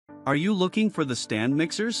Are you looking for the stand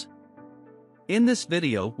mixers? In this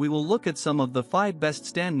video we will look at some of the 5 best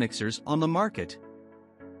stand mixers on the market.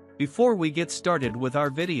 Before we get started with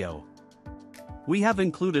our video, we have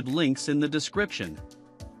included links in the description,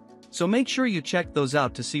 so make sure you check those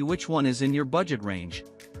out to see which one is in your budget range.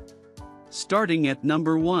 Starting at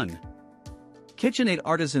number 1. KitchenAid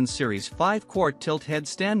Artisan Series 5-quart Tilt Head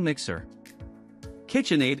Stand Mixer.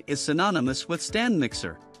 KitchenAid is synonymous with stand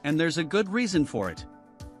mixer, and there's a good reason for it.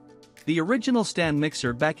 The original stand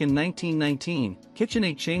mixer back in 1919,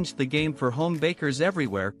 KitchenAid changed the game for home bakers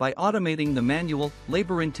everywhere by automating the manual,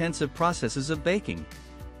 labor-intensive processes of baking.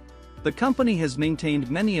 The company has maintained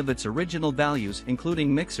many of its original values,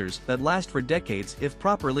 including mixers that last for decades if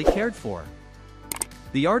properly cared for.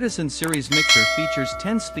 The Artisan Series mixer features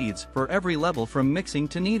 10 speeds for every level from mixing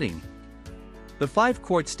to kneading. The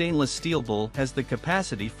 5-quart stainless steel bowl has the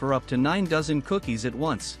capacity for up to 9 dozen cookies at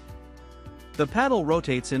once. The paddle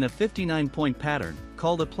rotates in a 59-point pattern,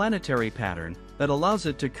 called a planetary pattern, that allows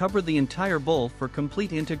it to cover the entire bowl for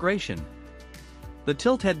complete integration. The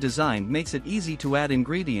tilt head design makes it easy to add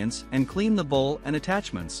ingredients and clean the bowl and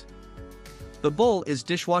attachments. The bowl is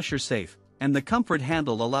dishwasher safe, and the comfort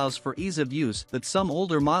handle allows for ease of use that some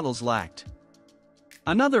older models lacked.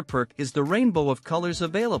 Another perk is the rainbow of colors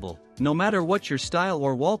available. No matter what your style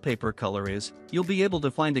or wallpaper color is, you'll be able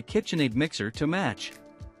to find a KitchenAid mixer to match.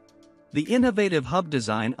 The innovative hub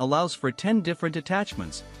design allows for 10 different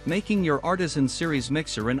attachments, making your Artisan Series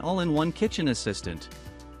mixer an all-in-one kitchen assistant.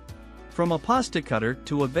 From a pasta cutter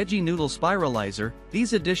to a veggie noodle spiralizer,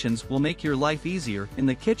 these additions will make your life easier in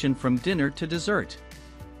the kitchen from dinner to dessert.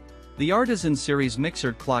 The Artisan Series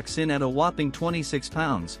mixer clocks in at a whopping 26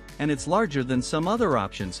 pounds, and it's larger than some other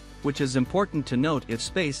options, which is important to note if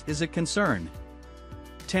space is a concern.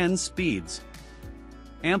 10 speeds.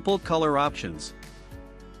 Ample color options.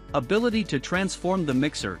 Ability to transform the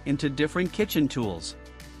mixer into different kitchen tools.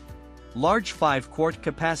 Large 5-quart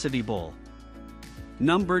capacity bowl.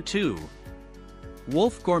 Number 2.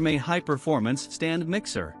 Wolf Gourmet High Performance Stand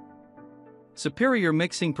Mixer. Superior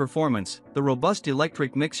mixing performance. The robust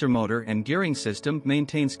electric mixer motor and gearing system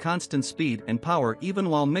maintains constant speed and power even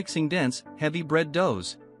while mixing dense, heavy bread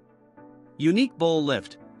doughs. Unique bowl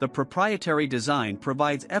lift. The proprietary design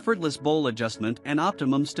provides effortless bowl adjustment and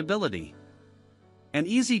optimum stability. An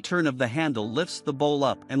easy turn of the handle lifts the bowl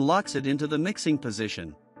up and locks it into the mixing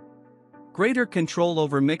position. Greater control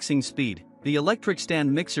over mixing speed. The electric stand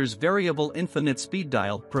mixer's variable infinite speed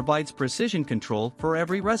dial provides precision control for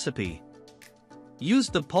every recipe. Use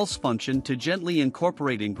the pulse function to gently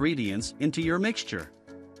incorporate ingredients into your mixture.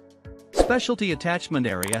 Specialty attachment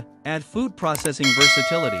area. Add food processing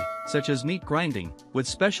versatility, such as meat grinding, with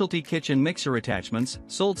specialty kitchen mixer attachments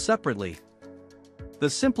sold separately. The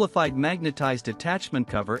simplified magnetized attachment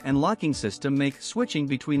cover and locking system make switching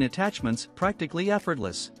between attachments practically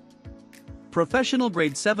effortless. Professional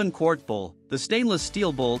grade 7-quart bowl. The stainless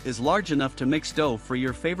steel bowl is large enough to mix dough for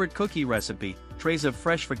your favorite cookie recipe, trays of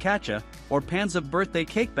fresh focaccia, or pans of birthday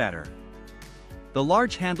cake batter. The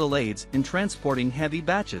large handle aids in transporting heavy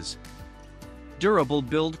batches. Durable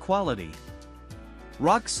build quality.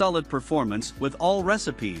 Rock-solid performance with all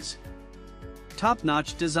recipes.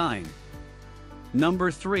 Top-notch design.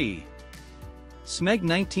 Number 3. Smeg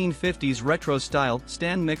 1950s Retro Style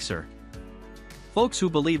Stand Mixer. Folks who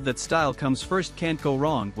believe that style comes first can't go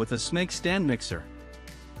wrong with a Smeg stand mixer.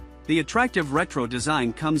 The attractive retro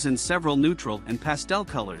design comes in several neutral and pastel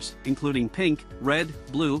colors, including pink, red,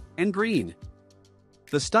 blue, and green.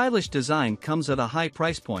 The stylish design comes at a high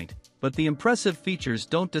price point, but the impressive features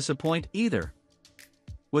don't disappoint either.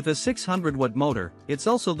 With a 600-watt motor, it's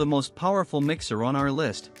also the most powerful mixer on our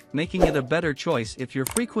list, making it a better choice if you're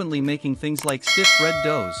frequently making things like stiff bread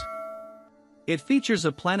doughs. It features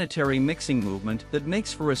a planetary mixing movement that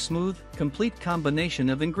makes for a smooth, complete combination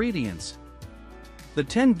of ingredients. The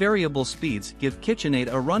 10 variable speeds give KitchenAid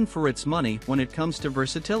a run for its money when it comes to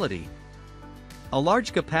versatility. A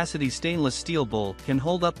large capacity stainless steel bowl can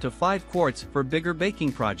hold up to 5 quarts for bigger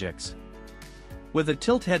baking projects. With a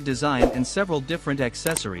tilt head design and several different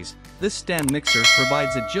accessories, this stand mixer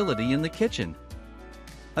provides agility in the kitchen.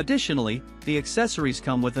 Additionally, the accessories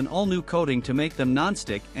come with an all-new coating to make them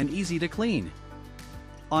non-stick and easy to clean.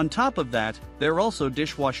 On top of that, they're also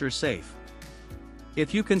dishwasher safe.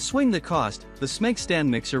 If you can swing the cost, the Smeg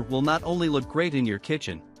stand mixer will not only look great in your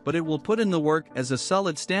kitchen, but it will put in the work as a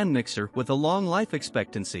solid stand mixer with a long life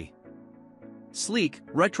expectancy. Sleek,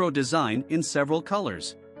 retro design in several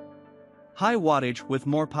colors. High wattage with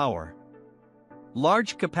more power.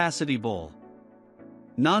 Large capacity bowl.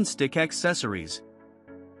 Non-stick accessories.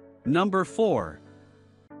 Number 4.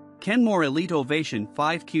 Kenmore Elite Ovation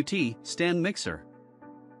 5QT Stand Mixer.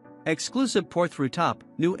 Exclusive pour-through top,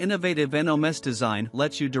 new innovative NOMS design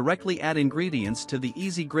lets you directly add ingredients to the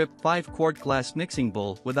Easy Grip 5-quart glass mixing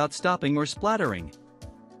bowl without stopping or splattering.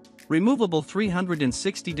 Removable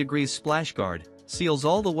 360 degrees splash guard, seals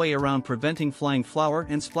all the way around preventing flying flour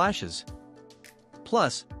and splashes.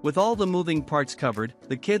 Plus, with all the moving parts covered,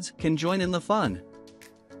 the kids can join in the fun.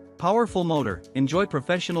 Powerful motor, enjoy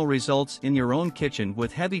professional results in your own kitchen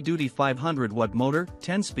with heavy-duty 500-watt motor,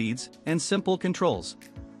 10 speeds, and simple controls.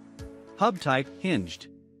 Hub type, hinged.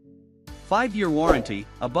 5-year warranty,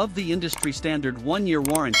 above the industry standard 1-year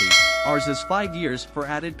warranty, ours is 5 years for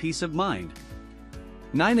added peace of mind.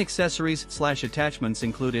 9 accessories/attachments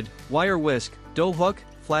included: wire whisk, dough hook,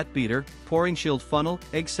 flat beater, pouring shield funnel,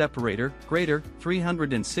 egg separator, grater,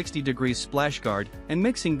 360 degrees splash guard, and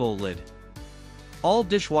mixing bowl lid. All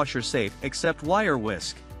dishwasher safe except wire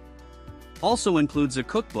whisk. Also includes a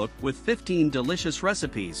cookbook with 15 delicious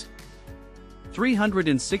recipes.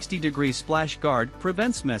 360 degree splash guard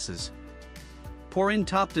prevents messes. Pour-in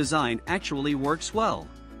top design actually works well.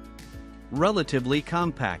 Relatively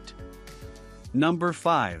compact. Number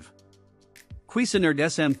 5. KitchenAid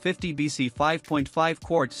SM50BC 5.5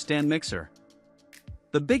 quart stand mixer.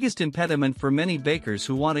 The biggest impediment for many bakers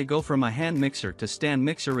who want to go from a hand mixer to stand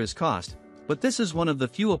mixer is cost, but this is one of the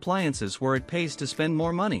few appliances where it pays to spend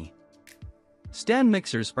more money. Stand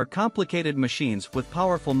mixers are complicated machines with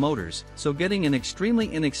powerful motors, so getting an extremely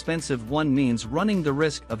inexpensive one means running the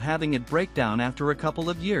risk of having it break down after a couple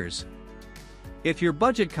of years. If you're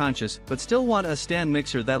budget conscious but still want a stand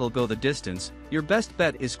mixer that'll go the distance, your best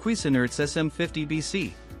bet is KitchenAid's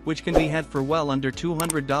SM50BC, which can be had for well under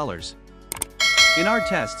 $200. In our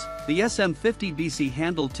tests, the SM50BC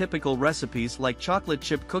handled typical recipes like chocolate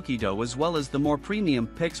chip cookie dough as well as the more premium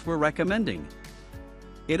picks we're recommending.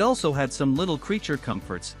 It also had some little creature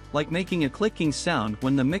comforts, like making a clicking sound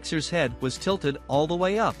when the mixer's head was tilted all the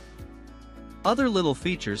way up. Other little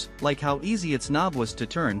features, like how easy its knob was to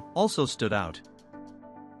turn, also stood out.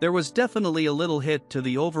 There was definitely a little hit to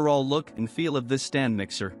the overall look and feel of this stand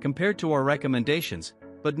mixer compared to our recommendations,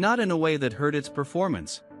 but not in a way that hurt its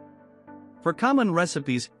performance. For common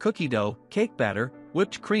recipes, cookie dough, cake batter,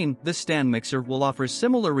 whipped cream, this stand mixer will offer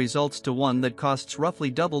similar results to one that costs roughly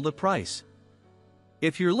double the price.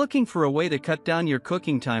 If you're looking for a way to cut down your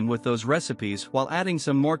cooking time with those recipes while adding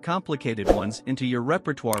some more complicated ones into your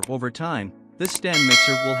repertoire over time, this stand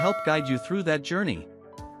mixer will help guide you through that journey.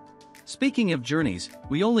 Speaking of journeys,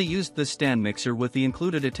 we only used this stand mixer with the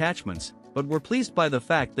included attachments, but we're pleased by the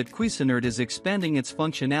fact that KitchenAid is expanding its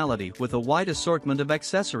functionality with a wide assortment of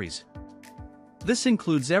accessories. This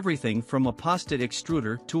includes everything from a pasta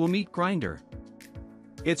extruder to a meat grinder.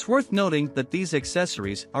 It's worth noting that these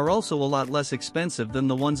accessories are also a lot less expensive than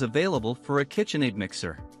the ones available for a KitchenAid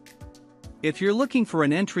mixer. If you're looking for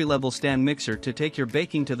an entry-level stand mixer to take your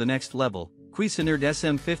baking to the next level, KitchenAid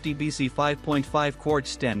SM50BC 5.5 quart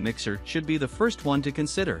stand mixer should be the first one to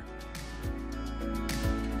consider.